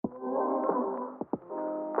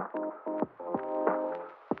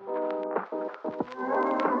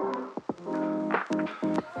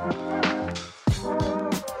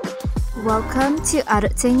Welcome to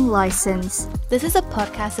Adulting License. This is a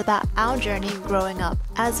podcast about our journey growing up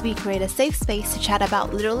as we create a safe space to chat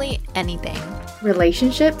about literally anything.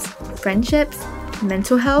 Relationships, friendships,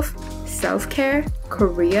 mental health, self-care,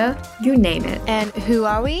 career, you name it. And who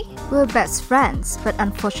are we? We're best friends, but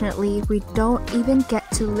unfortunately, we don't even get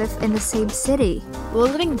to live in the same city. We're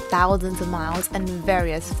living thousands of miles and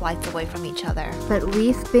various flights away from each other. But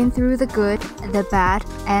we've been through the good, the bad,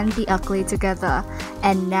 and the ugly together,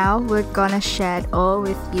 and now we're gonna share it all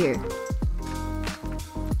with you.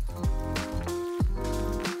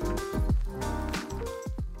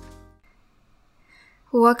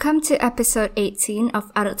 Welcome to episode 18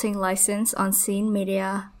 of Adulting License on Scene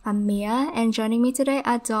Media. I'm Mia, and joining me today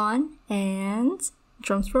are Dawn and...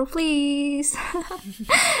 drums roll please!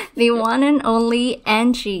 the one and only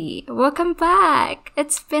Angie. Welcome back!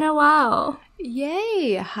 It's been a while.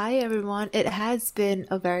 Yay! Hi everyone. It has been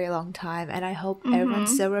a very long time, and I hope everyone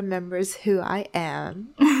still remembers who I am.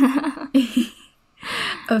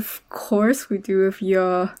 Of course we do with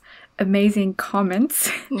your amazing comments.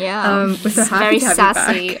 Yeah, we're so happy very to have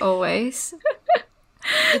sassy you back. always.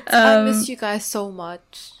 I miss you guys so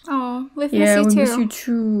much. Oh, we've Yeah, missed we you miss too. you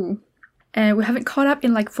too. And we haven't caught up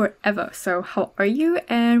in like forever. So how are you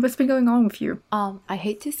and what's been going on with you? I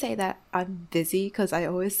hate to say that I'm busy because I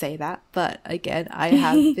always say that, but again, I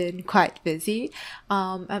have been quite busy.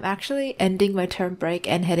 I'm actually ending my term break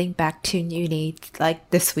and heading back to uni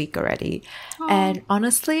like this week already. And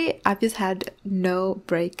honestly, I've just had no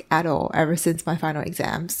break at all ever since my final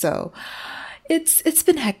exam. So it's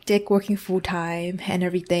been hectic working full time and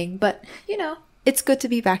everything, but you know, it's good to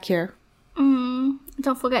be back here.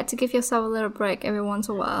 Don't forget to give yourself a little break every once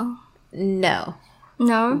in a while. No.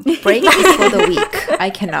 No? Break is for the weak. I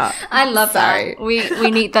cannot. I love Sorry. that. We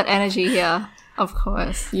need that energy here, of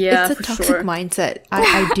course. Yeah, It's a for toxic sure. mindset.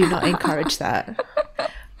 I do not encourage that.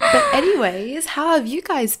 But anyways, how have you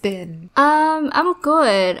guys been? I'm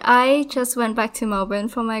good. I just went back to Melbourne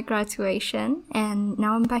for my graduation, and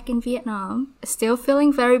now I'm back in Vietnam. Still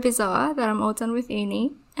feeling very bizarre that I'm all done with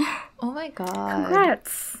uni. Oh my god.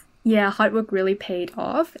 Congrats. Yeah, hard work really paid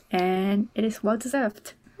off and it is well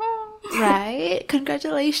deserved. Right?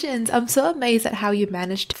 Congratulations. I'm so amazed at how you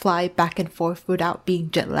managed to fly back and forth without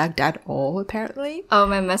being jet lagged at all, apparently. Oh,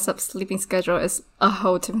 my messed up sleeping schedule is a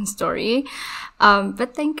whole different story.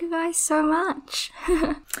 But thank you guys so much.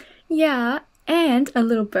 Yeah, and a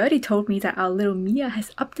little birdie told me that our little Mia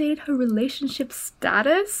has updated her relationship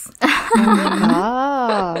status.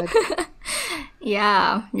 God.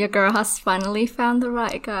 Yeah, your girl has finally found the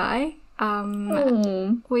right guy.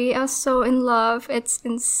 Oh. We are so in love. It's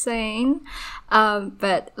insane.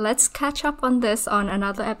 But let's catch up on this on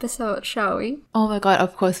another episode, shall we? Oh my god,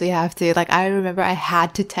 of course we have to. Like, I remember I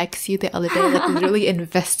had to text you the other day, like, literally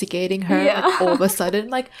investigating her. Yeah. Like, all of a sudden,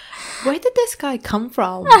 like, where did this guy come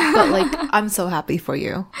from? But, like, I'm so happy for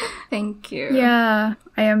you. Thank you. Yeah,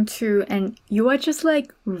 I am too. And you are just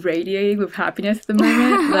like radiating with happiness at the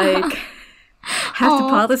moment. Like, have to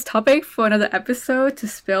pause this topic for another episode to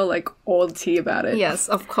spill like all the tea about it. Yes,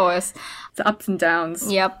 of course. The ups and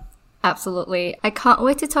downs. Yep, absolutely. I can't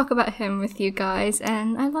wait to talk about him with you guys,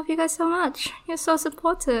 and I love you guys so much. You're so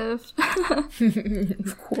supportive.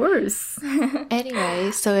 Of course.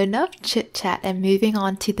 Anyway, so enough chit chat and moving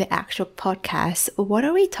on to the actual podcast. What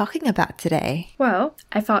are we talking about today? Well,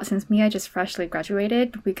 I thought since Mia just freshly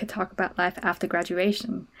graduated, we could talk about life after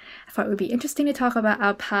graduation. I thought it would be interesting to talk about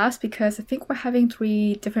our past because I think we're having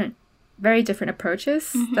very different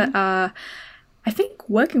approaches that are, I think,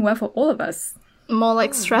 working well for all of us. More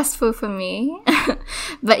like stressful for me.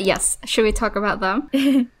 But yes, should we talk about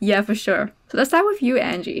them? Yeah, for sure. So let's start with you,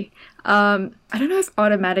 Angie. I don't know if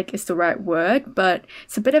automatic is the right word, but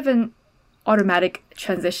it's a bit of an automatic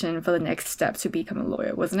transition for the next step to become a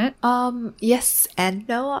lawyer, wasn't it? Yes and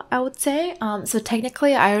no, I would say. So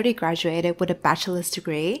technically, I already graduated with a bachelor's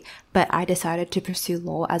degree, but I decided to pursue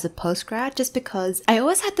law as a postgrad just because I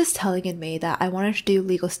always had this telling in me that I wanted to do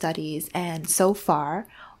legal studies, and so far,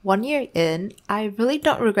 1 year in, I really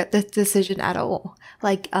don't regret this decision at all.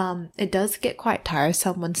 Like, it does get quite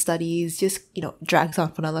tiresome when studies just, drags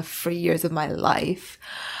on for another 3 years of my life.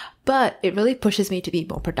 But it really pushes me to be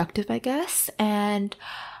more productive, I guess. And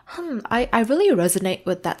I really resonate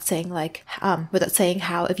with that saying,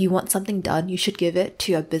 how if you want something done, you should give it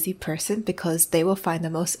to a busy person because they will find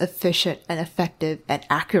the most efficient and effective and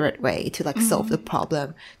accurate way to solve the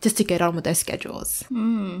problem just to get on with their schedules.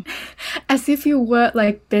 As if you were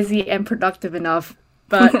like busy and productive enough.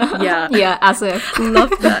 But yeah. Yeah, as if.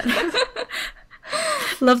 Love that.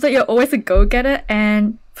 Love that you're always a go-getter,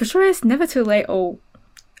 and for sure it's never too late or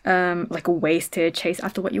like ways to chase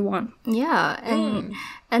after what you want. Yeah,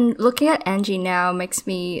 and looking at Angie now makes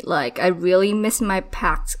me like I really miss my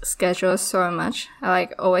packed schedule so much. I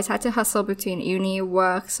like always had to hustle between uni,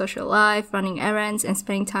 work, social life, running errands, and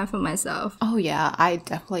spending time for myself. Oh yeah, I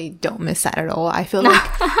definitely don't miss that at all. I feel like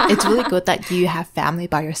it's really good that you have family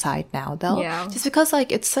by your side now, though. Yeah. Just because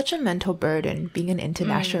like it's such a mental burden being an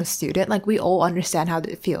international student. Like we all understand how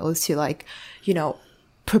it feels to like, you know,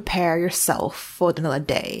 prepare yourself for another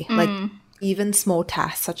day. Like even small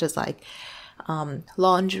tasks such as like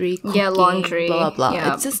laundry, cooking, laundry. blah blah blah.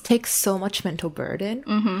 Yeah. It just takes so much mental burden.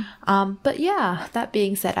 But yeah, that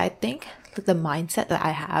being said, I think the mindset that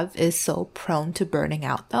I have is so prone to burning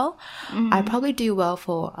out though. I probably do well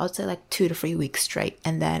for, I would say like 2 to 3 weeks straight,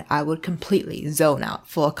 and then I would completely zone out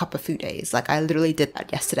for a couple of few days. Like I literally did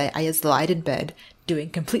that yesterday. I just lied in bed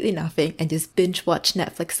doing completely nothing and just binge watch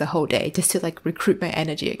Netflix the whole day just to like recruit my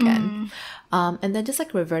energy again. And then just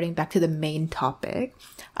like reverting back to the main topic,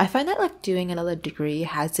 I find that like doing another degree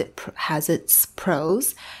has its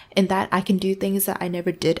pros in that I can do things that I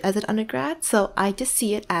never did as an undergrad. So I just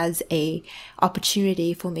see it as a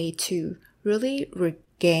opportunity for me to really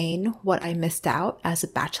regain what I missed out as a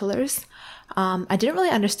bachelor's. I didn't really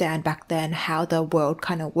understand back then how the world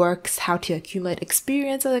kind of works, how to accumulate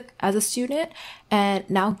experience as a student. And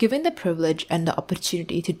now given the privilege and the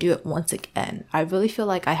opportunity to do it once again, I really feel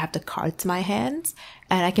like I have the cards in my hands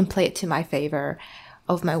and I can play it to my favor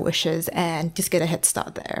of my wishes and just get a head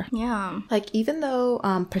start there. Yeah. Like even though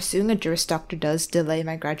pursuing a Juris Doctor does delay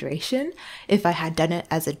my graduation, if I had done it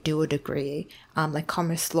as a dual degree, like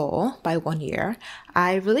commerce law by 1 year,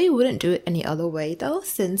 I really wouldn't do it any other way though,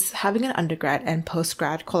 since having an undergrad and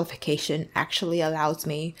postgrad qualification actually allows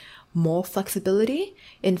me more flexibility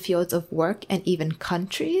in fields of work and even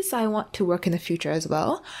countries I want to work in the future as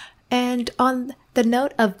well. And on the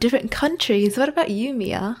note of different countries, what about you,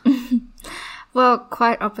 Mia? Well,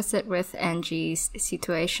 quite opposite with Angie's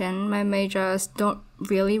situation. My majors don't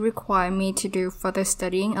really require me to do further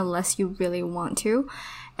studying unless you really want to.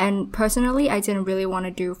 And personally, I didn't really want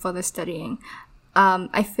to do further studying.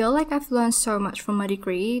 I feel like I've learned so much from my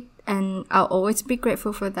degree and I'll always be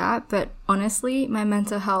grateful for that. But honestly, my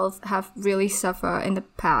mental health have really suffered in the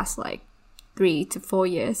past like 3 to 4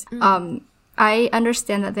 years. I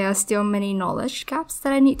understand that there are still many knowledge gaps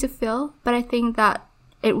that I need to fill, but I think that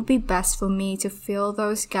it would be best for me to fill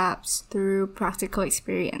those gaps through practical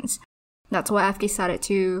experience. That's why I've decided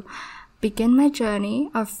to begin my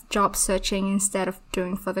journey of job searching instead of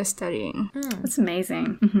doing further studying. That's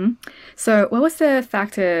amazing. So what was the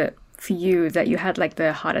factor for you that you had like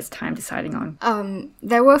the hardest time deciding on?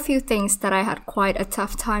 There were a few things that I had quite a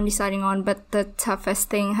tough time deciding on, but the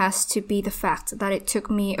toughest thing has to be the fact that it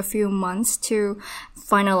took me a few months to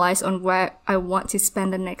finalize on where I want to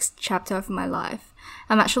spend the next chapter of my life.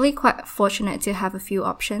 I'm actually quite fortunate to have a few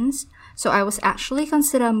options. So I was actually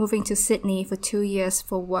considering moving to Sydney for 2 years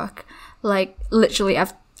for work. Like literally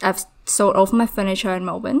I've sold off my furniture in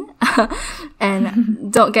Melbourne.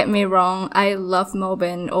 And don't get me wrong, I love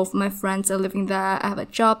Melbourne. All of my friends are living there. I have a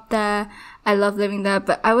job there. I love living there.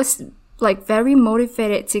 But I was like very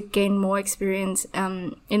motivated to gain more experience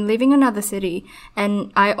in living in another city.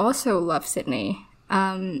 And I also love Sydney.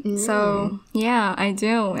 So yeah, I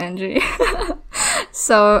do, Angie.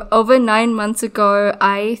 So over 9 months ago,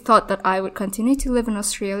 I thought that I would continue to live in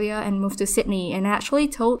Australia and move to Sydney, and I actually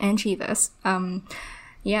told Angie this.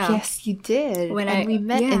 Yeah. Yes, you did. We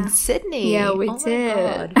met in Sydney. Yeah, we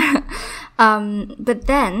did. But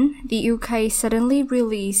then the UK suddenly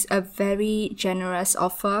released a very generous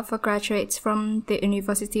offer for graduates from the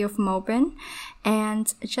University of Melbourne.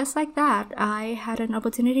 And just like that, I had an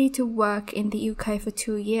opportunity to work in the UK for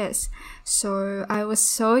 2 years. So I was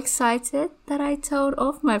so excited that I told all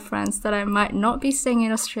of my friends that I might not be staying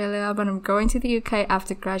in Australia, but I'm going to the UK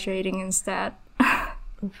after graduating instead.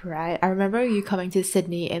 Right. I remember you coming to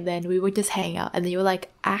Sydney and then we would just hang out and then you were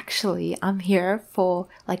like, actually, I'm here for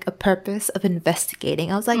like a purpose of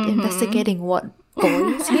investigating. I was like, investigating what?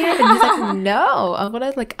 Boys here? And he's like, no,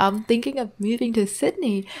 I'm thinking of moving to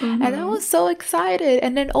Sydney. And I was so excited.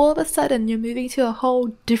 And then all of a sudden you're moving to a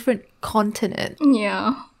whole different continent.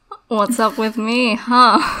 Yeah. What's up with me,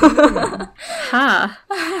 huh?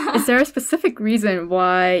 Is there a specific reason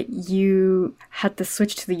why you had to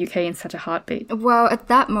switch to the UK in such a heartbeat? Well, at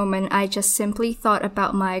that moment, I just simply thought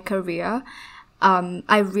about my career.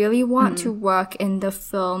 I really want to work in the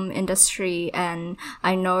film industry, and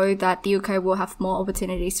I know that the UK will have more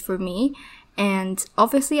opportunities for me. And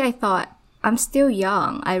obviously, I thought I'm still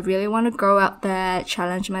young. I really want to go out there,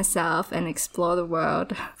 challenge myself, and explore the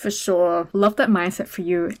world. For sure. Love that mindset for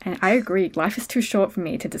you. And I agree. Life is too short for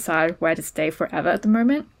me to decide where to stay forever at the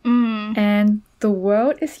moment. And the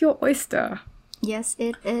world is your oyster. Yes,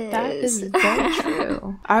 it is. That is very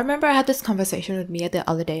true. I remember I had this conversation with Mia the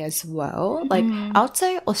other day as well. Like, I would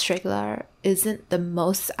say Australia isn't the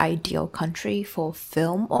most ideal country for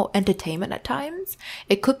film or entertainment at times.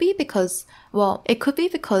 It could be because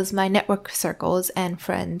my network circles and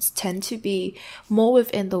friends tend to be more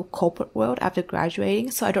within the corporate world after graduating,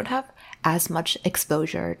 so I don't have as much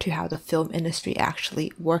exposure to how the film industry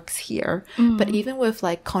actually works here. But even with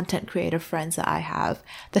like content creator friends that I have,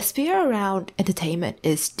 the sphere around entertainment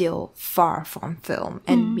is still far from film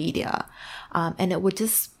and media. And it would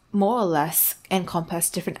just more or less encompass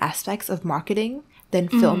different aspects of marketing than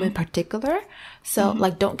film in particular. So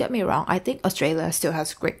like, don't get me wrong, I think Australia still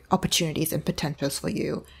has great opportunities and potentials for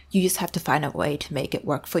you. You just have to find a way to make it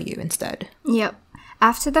work for you instead. Yep.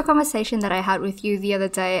 After the conversation that I had with you the other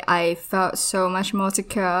day, I felt so much more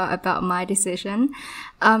secure about my decision.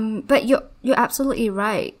 But you're absolutely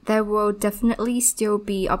right. There will definitely still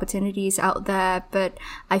be opportunities out there, but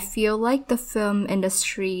I feel like the film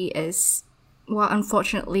industry is, well,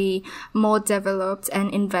 unfortunately, more developed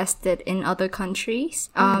and invested in other countries,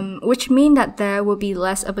 which mean that there will be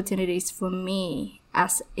less opportunities for me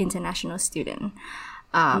as international student.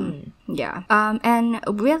 And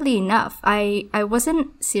weirdly enough, I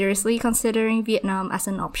wasn't seriously considering Vietnam as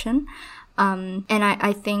an option. And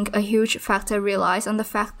I think a huge factor relies on the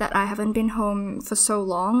fact that I haven't been home for so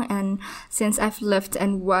long, and since I've lived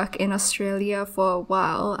and worked in Australia for a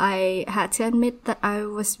while, I had to admit that I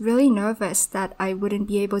was really nervous that I wouldn't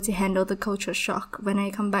be able to handle the culture shock when I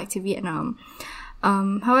come back to Vietnam.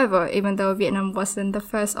 However, even though Vietnam wasn't the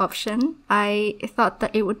first option, I thought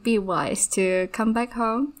that it would be wise to come back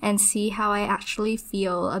home and see how I actually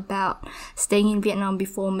feel about staying in Vietnam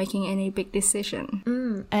before making any big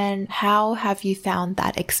decision. And how have you found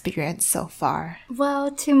that experience so far?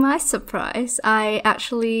 Well, to my surprise, I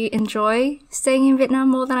actually enjoy staying in Vietnam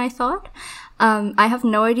more than I thought. I have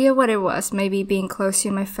no idea what it was. Maybe being close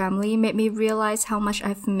to my family made me realize how much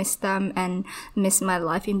I've missed them and missed my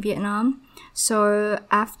life in Vietnam. So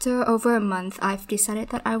after over a month, I've decided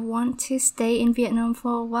that I want to stay in Vietnam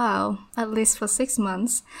for a while, at least for 6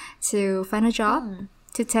 months, to find a job,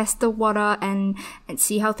 to test the water and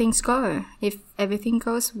see how things go. If everything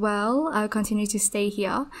goes well, I'll continue to stay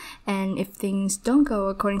here. And if things don't go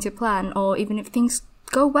according to plan, or even if things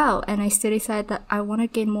go well and I still decide that I want to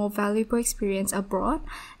gain more valuable experience abroad,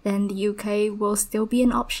 then the UK will still be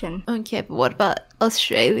an option. Okay, but what about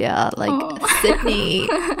Australia, like Sydney?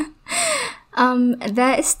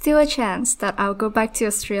 There is still a chance that I'll go back to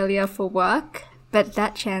Australia for work, but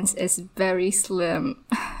that chance is very slim.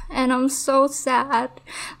 And I'm so sad.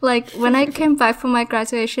 Like, when I came back from my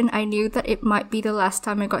graduation, I knew that it might be the last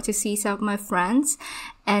time I got to see some of my friends,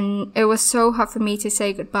 and it was so hard for me to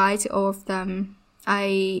say goodbye to all of them.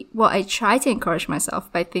 I try to encourage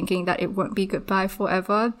myself by thinking that it won't be goodbye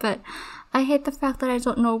forever, but I hate the fact that I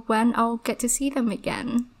don't know when I'll get to see them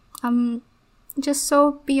again. I'm just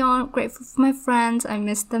so beyond grateful for my friends. I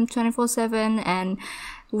miss them 24/7 and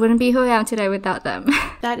wouldn't be who I am today without them.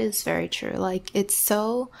 That is very true. Like, it's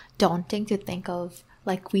so daunting to think of,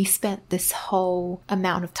 like, we spent this whole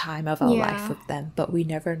amount of time of our life with them, but we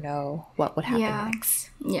never know what would happen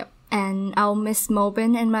next. Yep. And I'll miss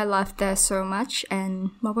Melbourne and my life there so much,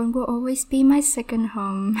 and Melbourne will always be my second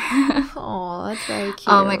home. Oh, that's very cute.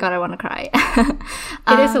 Oh my god, I want to cry.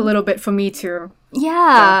 It is a little bit for me too.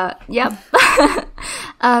 Yeah, yep.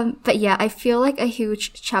 But yeah, I feel like a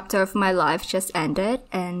huge chapter of my life just ended,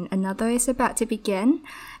 and another is about to begin.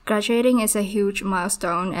 Graduating is a huge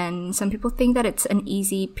milestone, and some people think that it's an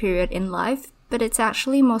easy period in life, but it's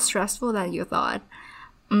actually more stressful than you thought.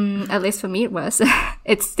 At least for me it was.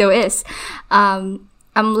 It still is. I'm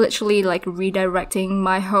literally like redirecting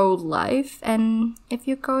my whole life, and if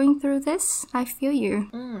you're going through this, I feel you.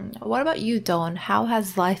 What about you, Dawn? How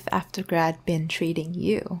has life after grad been treating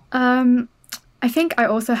you? I think I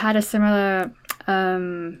also had a similar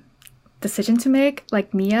decision to make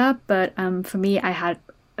like Mia, but for me I had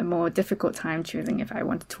a more difficult time choosing if I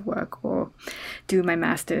wanted to work or do my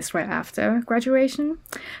master's right after graduation.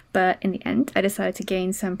 But in the end, I decided to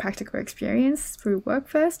gain some practical experience through work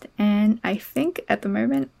first, and I think at the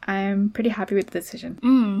moment I'm pretty happy with the decision.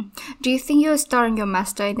 Do you think you're starting your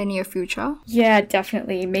master in the near future? Yeah,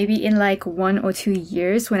 definitely. Maybe in like 1 or 2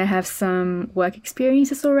 years when I have some work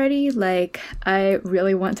experiences already. Like, I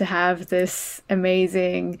really want to have this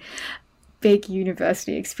amazing big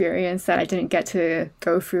university experience that I didn't get to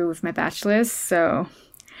go through with my bachelor's. So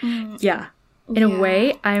yeah, in a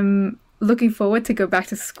way, I'm looking forward to go back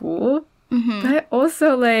to school. But I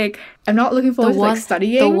also I'm not looking forward to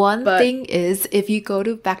studying. The one thing is, if you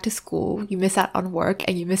go back to school, you miss out on work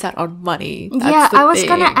and you miss out on money. That's I was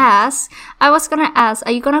gonna ask,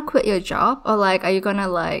 are you gonna quit your job, or are you gonna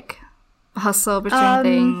hustle between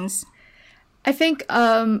things? I think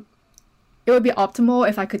it would be optimal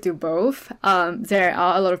if I could do both. There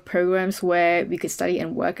are a lot of programs where we could study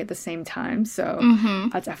and work at the same time, so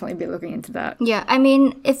I'll definitely be looking into that. Yeah, I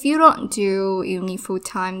mean, if you don't do uni full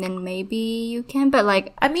time, then maybe you can, but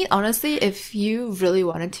I mean, honestly, if you really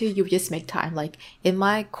wanted to, you would just make time. In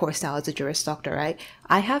my course now as a Juris Doctor, right?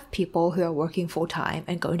 I have people who are working full time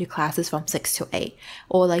and going to classes from 6 to 8.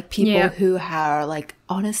 Or people who are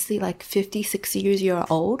honestly 50, 60 years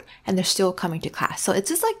old and they're still coming to class. So it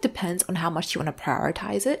just depends on how much you want to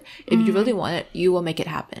prioritize it. If you really want it, you will make it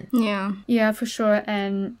happen. Yeah. Yeah, for sure.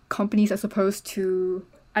 And companies are supposed to,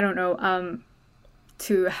 I don't know,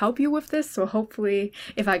 to help you with this. So hopefully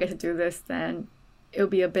if I get to do this, then it'll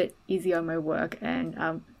be a bit easier on my work, and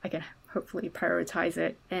I can hopefully prioritize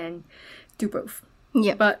it and do both.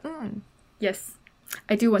 Yeah. But yes,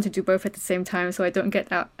 I do want to do both at the same time, so I don't get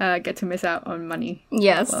to miss out on money.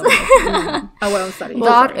 Yes. While I'm studying.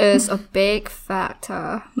 That is a big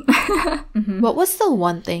factor. What was the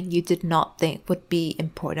one thing you did not think would be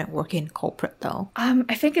important working in corporate, though?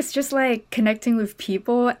 I think it's just connecting with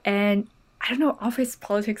people, and I don't know, office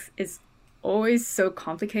politics is always so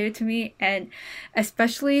complicated to me, and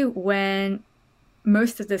especially when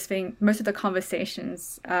most of the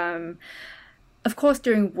conversations, of course,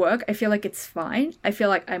 during work, I feel like it's fine. I feel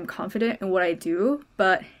like I'm confident in what I do,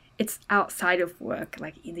 but it's outside of work,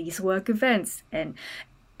 in these work events and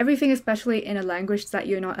everything, especially in a language that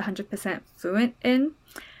you're not 100% fluent in.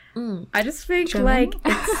 I just think German?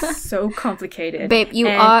 It's so complicated. Babe, you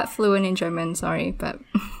are fluent in German, sorry, but...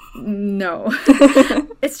 No.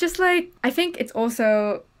 It's just I think it's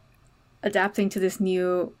also adapting to this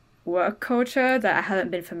new work culture that I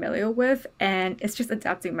haven't been familiar with, and it's just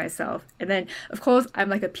adapting myself. And then of course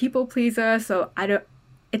I'm a people pleaser, so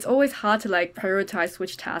it's always hard to prioritize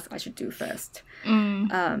which task I should do first.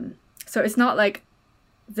 So it's not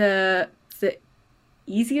the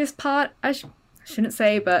easiest part, I shouldn't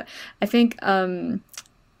say, but I think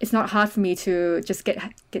it's not hard for me to just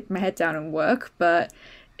get my head down and work, but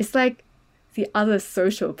it's the other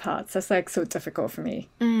social parts that's so difficult for me.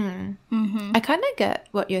 I kind of get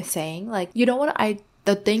what you're saying. You know what,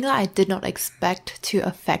 the thing that I did not expect to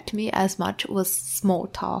affect me as much was small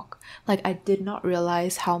talk. I did not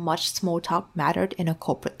realize how much small talk mattered in a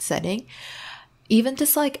corporate setting. Even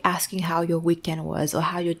just asking how your weekend was or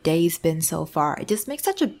how your day's been so far, it just makes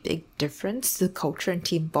such a big difference to the culture and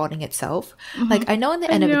team bonding itself. I know in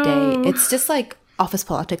the end of the day, it's just office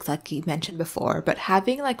politics, like you mentioned before, but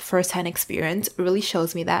having first-hand experience really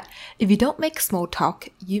shows me that if you don't make small talk,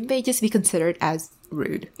 you may just be considered as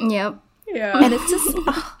rude. Yep. Yeah. And it's just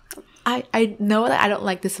I know that I don't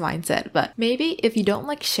like this mindset, but maybe if you don't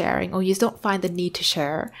like sharing or you just don't find the need to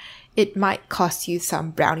share, it might cost you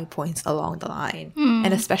some brownie points along the line.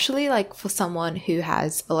 And especially for someone who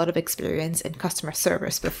has a lot of experience in customer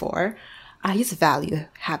service before, I just value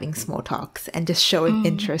having small talks and just showing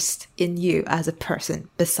interest in you as a person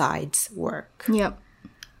besides work. Yep.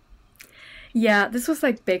 Yeah, this was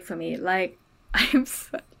big for me.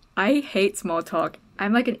 I hate small talk.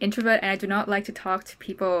 I'm an introvert, and I do not like to talk to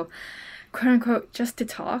people, quote unquote, just to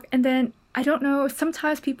talk. And then I don't know,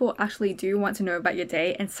 sometimes people actually do want to know about your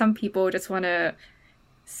day, and some people just want to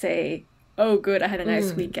say, oh good, I had a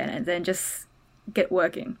nice weekend, and then just get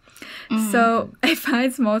working. So I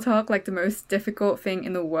find small talk the most difficult thing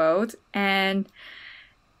in the world, and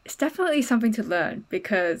it's definitely something to learn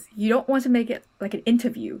because you don't want to make it an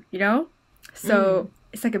interview, so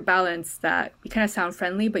it's a balance that you kind of sound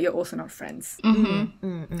friendly but you're also not friends.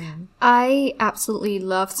 I absolutely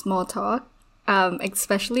love small talk,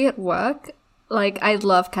 especially at work. I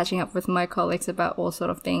love catching up with my colleagues about all sort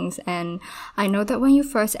of things, and I know that when you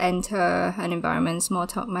first enter an environment, small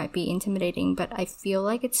talk might be intimidating, but I feel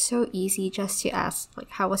it's so easy just to ask,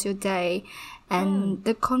 how was your day? And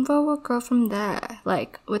the convo will go from there.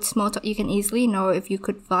 With small talk, you can easily know if you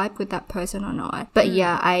could vibe with that person or not. But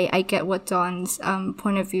yeah, I get what Dawn's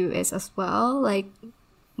point of view is as well.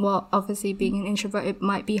 Well, obviously being an introvert, it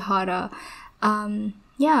might be harder.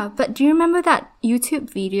 Yeah, but do you remember that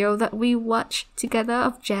YouTube video that we watched together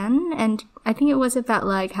of Jen? And I think it was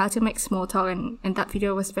about how to make small talk, and that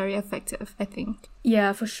video was very effective, I think.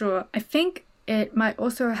 Yeah, for sure. I think it might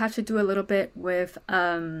also have to do a little bit with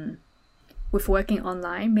working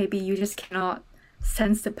online. Maybe you just cannot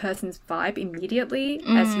sense the person's vibe immediately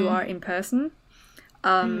as you are in person.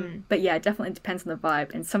 But yeah, it definitely depends on the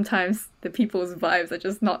vibe. And sometimes the people's vibes are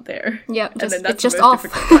just not there. Yeah, And just, then that's it's just the most off.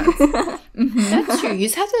 difficult part. That's true. You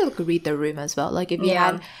just have to like, read the room as well. Like if you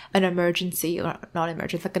Yeah. had an emergency or not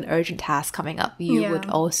emergency, like an urgent task coming up, you would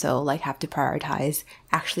Yeah. also like have to prioritize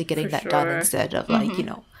actually getting For that done sure. instead of like, you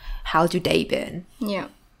know, how's your day been? Yeah.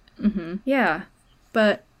 Yeah.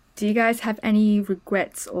 But do you guys have any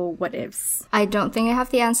regrets or what ifs? I don't think I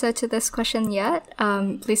have the answer to this question yet.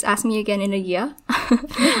 Please ask me again in a year.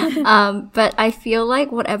 But I feel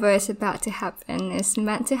like whatever is about to happen is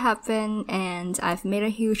meant to happen, and I've made a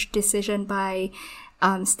huge decision by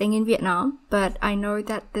staying in Vietnam. But I know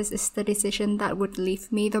that this is the decision that would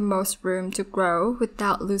leave me the most room to grow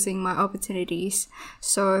without losing my opportunities.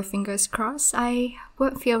 So fingers crossed, I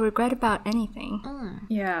won't feel regret about anything.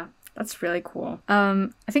 Yeah, that's really cool. I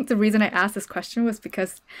think the reason I asked this question was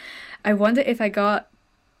because I wonder if I got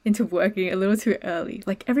into working a little too early.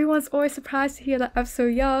 Like everyone's always surprised to hear that I'm so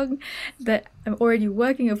young, that I'm already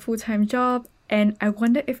working a full-time job, and I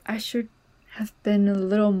wonder if I should have been a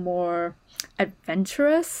little more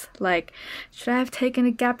adventurous. Like, should I have taken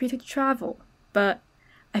a gap year to travel? But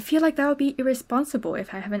I feel like that would be irresponsible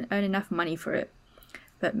if I haven't earned enough money for it.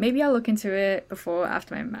 But maybe I'll look into it before or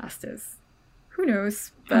after my master's. Who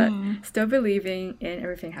knows? But still believing in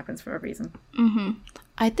everything happens for a reason.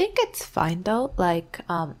 I think it's fine though. Like,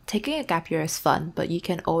 taking a gap year is fun, but you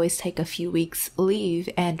can always take a few weeks leave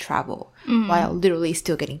and travel while literally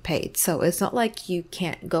still getting paid. So it's not like you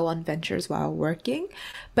can't go on ventures while working.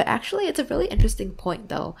 But actually, it's a really interesting point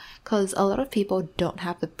though, because a lot of people don't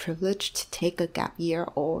have the privilege to take a gap year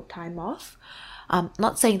or time off.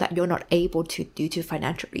 Not saying that you're not able to due to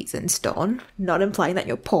financial reasons, Dawn. Not implying that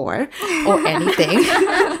you're poor or anything.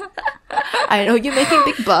 I know you're making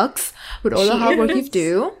big bucks with all the hard work you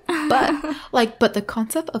do, but the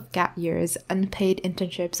concept of gap years, unpaid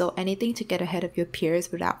internships, or anything to get ahead of your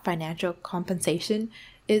peers without financial compensation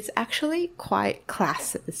is actually quite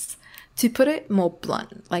classist. To put it more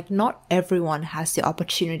blunt, like not everyone has the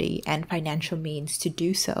opportunity and financial means to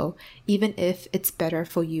do so, even if it's better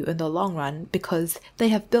for you in the long run because they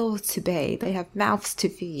have bills to pay, they have mouths to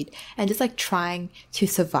feed, and just like trying to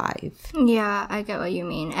survive. Yeah, I get what you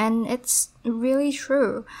mean. And it's really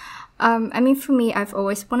true. I mean, for me, I've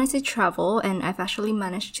always wanted to travel, and I've actually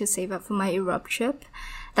managed to save up for my Europe trip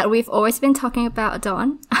that we've always been talking about,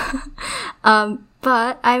 Dawn.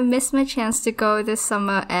 But I missed my chance to go this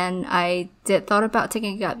summer, and I did thought about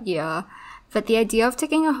taking a gap year. But the idea of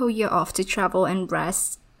taking a whole year off to travel and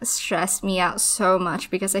rest stressed me out so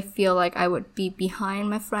much because I feel like I would be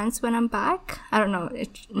behind my friends when I'm back. I don't know.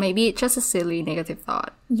 Maybe it's just a silly negative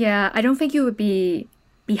thought. Yeah, I don't think you would be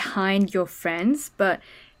behind your friends, but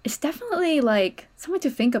it's definitely like something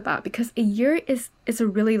to think about because a year is a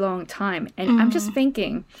really long time. And I'm just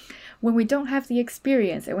thinking, when we don't have the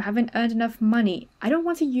experience and we haven't earned enough money, I don't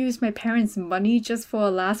want to use my parents' money just for a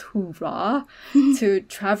last hurrah to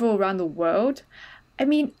travel around the world. I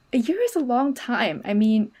mean, a year is a long time. I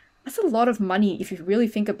mean, that's a lot of money if you really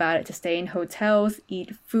think about it, to stay in hotels,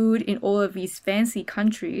 eat food in all of these fancy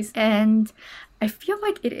countries. And I feel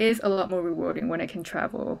like it is a lot more rewarding when I can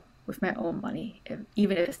travel with my own money,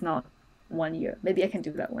 even if it's not 1 year. Maybe I can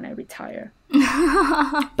do that when I retire.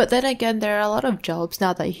 But then again, there are a lot of jobs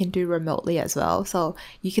now that you can do remotely as well. So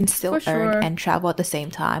you can still For earn sure. and travel at the same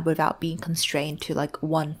time without being constrained to like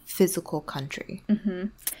one physical country.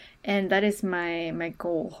 And that is my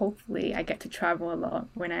goal. Hopefully I get to travel a lot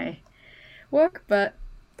when I work, but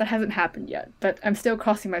that hasn't happened yet. But I'm still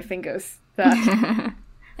crossing my fingers that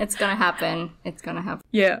It's gonna happen. It's gonna happen.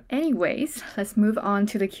 yeah. Anyways, let's move on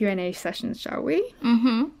to the Q&A session, shall we?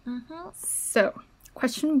 So,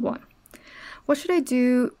 question 1. What should I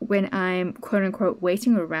do when I'm quote unquote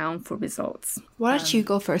waiting around for results? Why don't you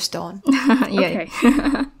go first, Dawn? Yeah.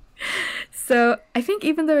 Okay. So I think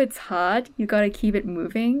even though it's hard, you gotta keep it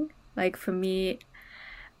moving. Like for me,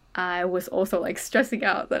 I was also like stressing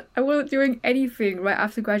out that I wasn't doing anything right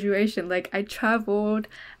after graduation. Like I traveled,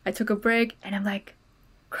 I took a break, and I'm like,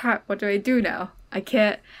 crap, what do I do now?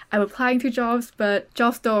 I'm applying to jobs, but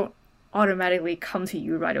jobs don't automatically come to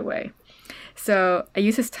you right away. So I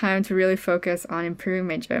use this time to really focus on improving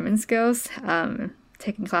my German skills,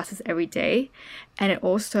 taking classes every day. And I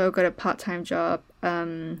also got a part-time job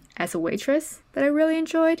as a waitress that I really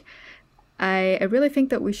enjoyed. I really think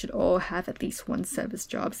that we should all have at least one service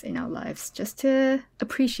jobs in our lives just to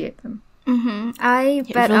appreciate them. I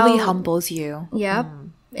It bet really I'll... humbles you. Yep,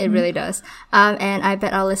 it really does. And I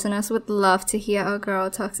bet our listeners would love to hear a girl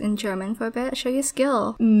talks in German for a bit. Show your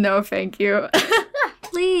skill. No, thank you.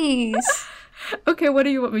 Please. Okay, what do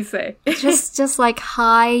you want me to say? just like,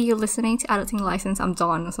 hi, you're listening to Adulting License, I'm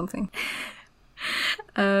Dawn or something.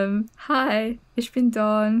 Hi, ich bin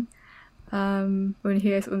Dawn. Und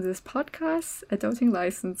hier ist unser Podcast, Adulting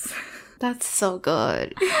License. That's so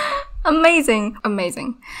good. Amazing.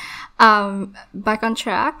 Back on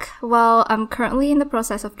track. Well, I'm currently in the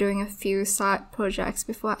process of doing a few side projects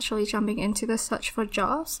before actually jumping into the search for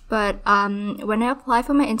jobs. But when I apply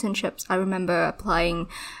for my internships, I remember applying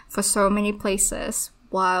for so many places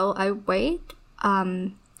while I wait.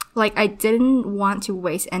 I didn't want to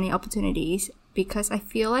waste any opportunities because I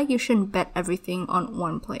feel like you shouldn't bet everything on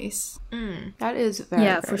one place. That is very,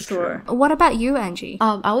 Yeah, very for sure. What about you, Angie?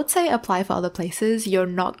 I would say apply for other places. You're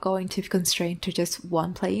not going to be constrained to just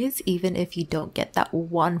one place, even if you don't get that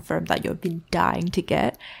one firm that you've been dying to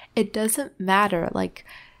get. It doesn't matter. Like,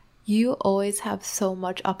 you always have so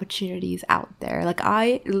much opportunities out there. Like,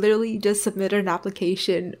 I literally just submitted an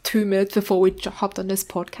application 2 minutes before we hopped on this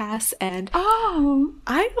podcast, and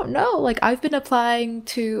I don't know, like, I've been applying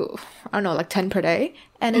to, I don't know, like 10 per day,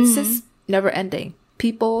 and it's just never ending.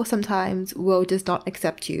 People sometimes will just not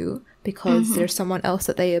accept you because there's someone else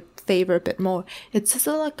that they favor a bit more. It's just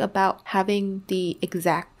like about having the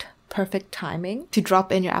exact perfect timing to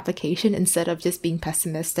drop in your application instead of just being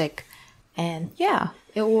pessimistic. And yeah,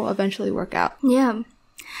 it will eventually work out. Yeah.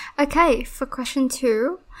 Okay, for question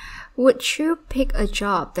 2, would you pick a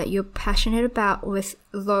job that you're passionate about with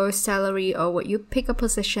low salary, or would you pick a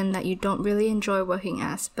position that you don't really enjoy working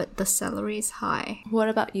as, but the salary is high? What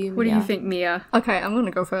about you, Mia? What do you think, Mia? Okay, I'm gonna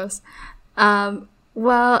go first.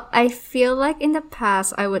 Well, I feel like in the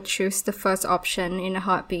past I would choose the first option in a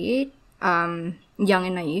heartbeat. Young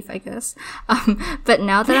and naive, I guess. But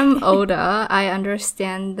now that I'm older, I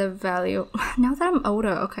understand the value. Now that I'm older,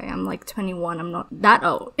 okay, I'm like 21. I'm not that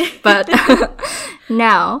old. But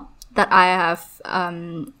now that I have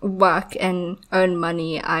work and earn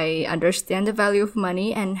money, I understand the value of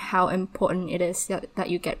money and how important it is that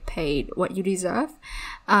you get paid what you deserve.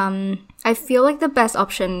 I feel like the best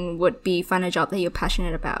option would be find a job that you're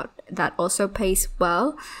passionate about that also pays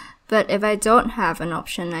well. But if I don't have an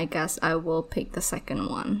option, I guess I will pick the second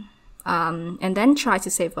one. And then try to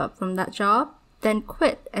save up from that job, then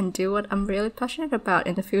quit and do what I'm really passionate about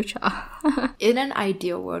in the future. In an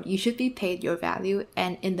ideal world, you should be paid your value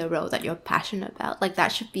and in the role that you're passionate about. Like,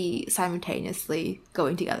 that should be simultaneously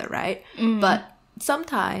going together, right? But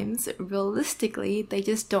sometimes, realistically, they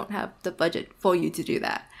just don't have the budget for you to do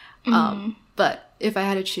that. But if I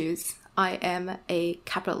had to choose, I am a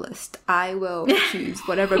capitalist. I will choose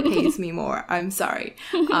whatever pays me more. I'm sorry.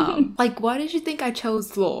 Like, why did you think I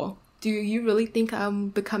chose law? Do you really think I'm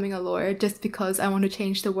becoming a lawyer just because I want to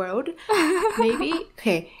change the world? Maybe?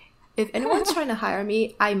 Okay, if anyone's trying to hire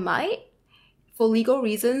me, I might. For legal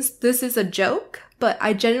reasons, this is a joke, but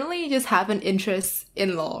I genuinely just have an interest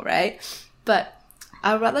in law, right? But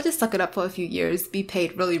I'd rather just suck it up for a few years, be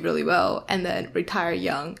paid really, really well, and then retire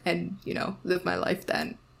young and, live my life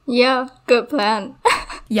then. Yeah, good plan.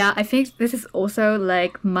 Yeah, I think this is also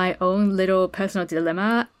like my own little personal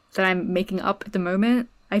dilemma that I'm making up at the moment.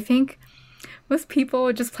 I think most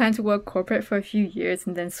people just plan to work corporate for a few years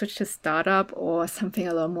and then switch to startup or something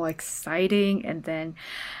a little more exciting and then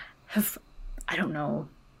have, I don't know,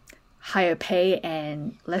 higher pay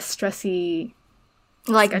and less stressy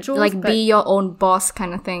schedules. Be your own boss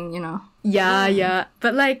kind of thing, Yeah.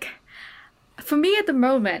 But like, for me at the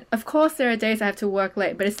moment, of course there are days I have to work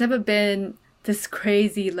late, but it's never been this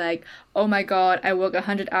crazy like, oh my god, I work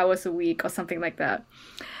 100 hours a week or something like that.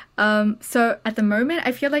 So at the moment,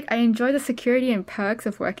 I feel like I enjoy the security and perks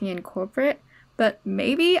of working in corporate, but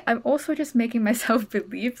maybe I'm also just making myself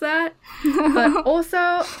believe that. But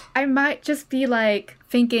also, I might just be like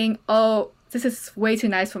thinking, oh, this is way too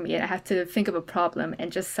nice for me and I have to think of a problem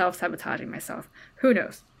and just self-sabotaging myself. Who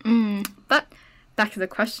knows? But back to the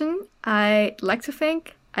question, I like to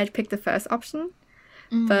think I'd pick the first option,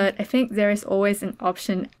 but I think there is always an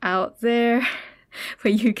option out there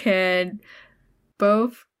where you can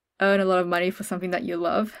both earn a lot of money for something that you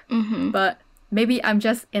love, but maybe I'm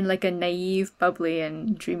just in like a naive, bubbly,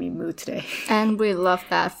 and dreamy mood today. And we love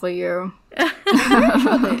that for you. I'm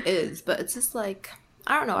sure there is, but it's just like,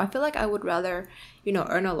 I don't know, I feel like I would rather,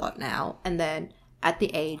 earn a lot now, and then at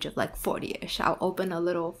the age of like 40-ish, I'll open a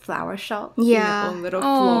little flower shop. Yeah. A little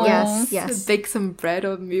floor. Yes. Bake some bread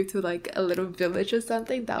or move to like a little village or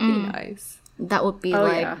something. That would be nice. That would be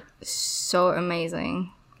so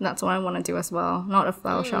amazing. That's what I want to do as well. Not a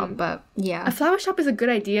flower shop, but yeah. A flower shop is a good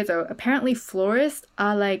idea though. Apparently florists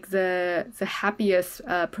are like the happiest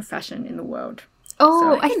profession in the world.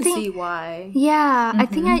 Oh, I can see why. Yeah, I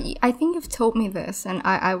think you've told me this, and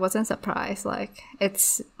I wasn't surprised. Like,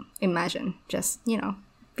 it's, imagine just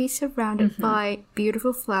be surrounded by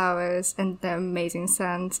beautiful flowers and the amazing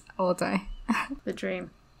scents all day. The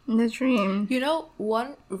dream. The dream. You know,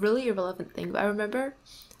 one really irrelevant thing, but I remember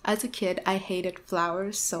as a kid, I hated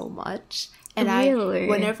flowers so much. And Really?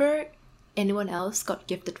 whenever anyone else got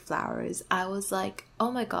gifted flowers, I was like,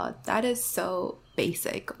 oh my god, that is so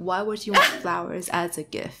basic. Why would you want flowers as a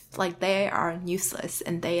gift? Like, they are useless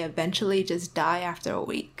and they eventually just die after a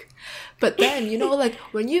week. But then, you know, like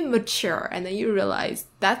when you mature and then you realize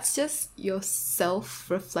that's just your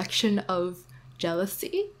self-reflection of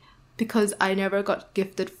jealousy, because I never got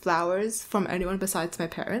gifted flowers from anyone besides my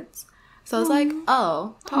parents. So I was like,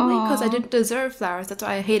 oh, probably because I didn't deserve flowers, that's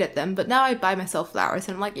why I hated them. But now I buy myself flowers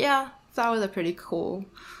and I'm like, yeah, flowers are pretty cool.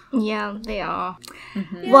 Yeah, they are.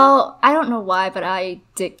 Mm-hmm. Yeah. Well, I don't know why, but I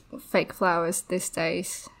dig fake flowers these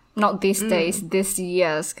days. Not these days, this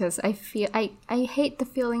years, because I feel I hate the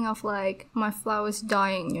feeling of like my flowers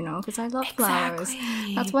dying, you know, because I love flowers.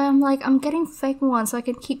 That's why I'm like, I'm getting fake ones so I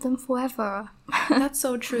can keep them forever. That's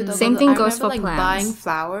so true though. Same because thing I goes remember, for like, plants. buying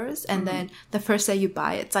flowers and then the first day you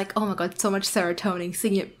buy it, it's like, oh my god, so much serotonin.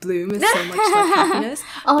 Seeing it bloom is so much like happiness.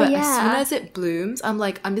 Oh, but yeah. as soon as it blooms, I'm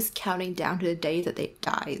like, I'm just counting down to the day that it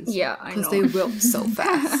dies. Yeah, I Because know. they wilt so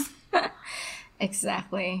fast.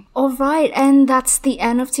 Exactly. All right, and that's the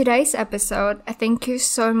end of today's episode. Thank you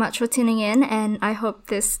so much for tuning in, and I hope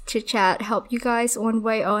this chit chat helped you guys one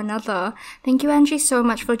way or another. Thank you, Angie, so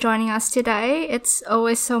much for joining us today. It's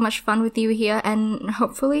always so much fun with you here, and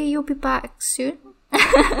hopefully you'll be back soon.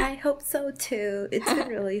 I hope so too. It's been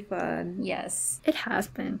really fun. Yes. It has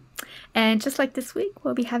been. And just like this week,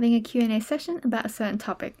 we'll be having a Q&A session about a certain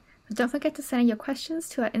topic. So don't forget to send in your questions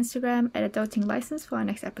to our Instagram at Adulting License for our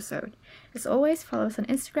next episode. As always, follow us on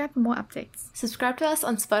Instagram for more updates. Subscribe to us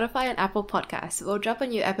on Spotify and Apple Podcasts. We'll drop a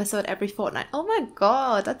new episode every fortnight. Oh my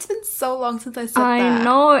god, that's been so long since I said that. I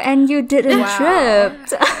know, and you did a Wow.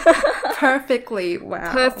 trip. Perfectly. Wow.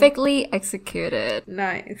 Perfectly executed.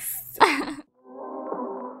 Nice.